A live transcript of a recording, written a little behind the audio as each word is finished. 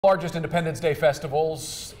Largest Independence Day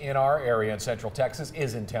festivals in our area in Central Texas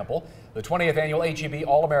is in Temple. The 20th annual HEB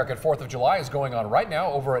All-American 4th of July is going on right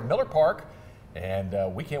now over at Miller Park, and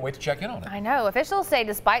we can't wait to check in on it. I know. Officials say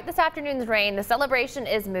despite this afternoon's rain, the celebration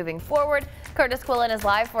is moving forward. Kurtis Quillin is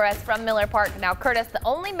live for us from Miller Park. Now, Kurtis, the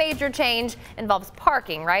only major change involves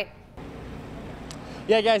parking, right?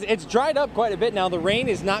 Yeah, guys, it's dried up quite a bit now. The rain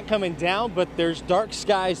is not coming down, but there's dark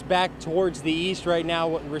skies back towards the east right now.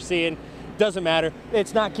 What we're seeing doesn't matter.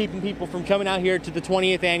 It's not keeping people from coming out here to the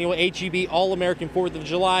 20th annual HEB All-American 4th of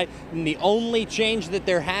July. And the only change that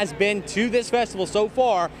there has been to this festival so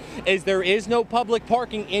far is there is no public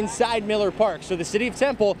parking inside Miller Park. So the city of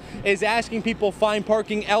Temple is asking people find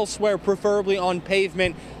parking elsewhere, preferably on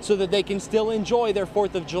pavement, so that they can still enjoy their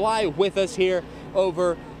 4th of July with us here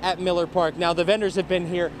over at Miller Park. Now, the vendors have been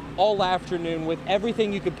here all afternoon with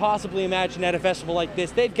everything you could possibly imagine at a festival like this.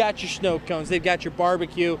 They've got your snow cones, they've got your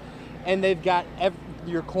barbecue, and they've got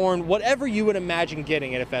your corn, whatever you would imagine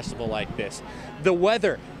getting at a festival like this. The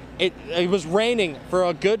weather, it was raining for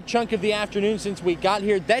a good chunk of the afternoon since we got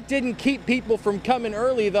here. That didn't keep people from coming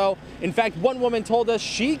early, though. In fact, one woman told us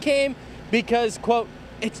she came because, quote,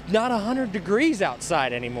 it's not 100 degrees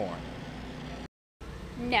outside anymore.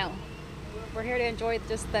 No. We're here to enjoy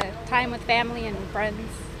just the time with family and friends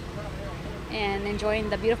and enjoying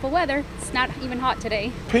the beautiful weather. It's not even hot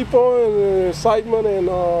today. People and the excitement and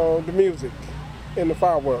the music and the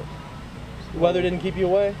fireworks. Weather didn't keep you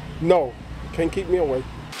away? No, can't keep me away.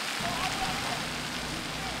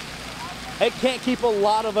 It can't keep a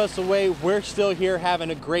lot of us away. We're still here having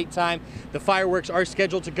a great time. The fireworks are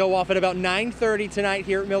scheduled to go off at about 9:30 tonight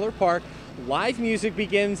here at Miller Park. Live music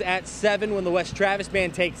begins at 7 when the West Travis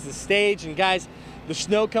Band takes the stage. And guys, the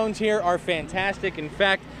snow cones here are fantastic. In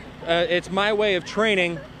fact, it's my way of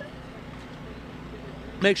training.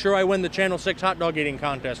 Make sure I win the Channel 6 hot dog eating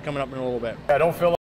contest coming up in a little bit. Yeah, don't fill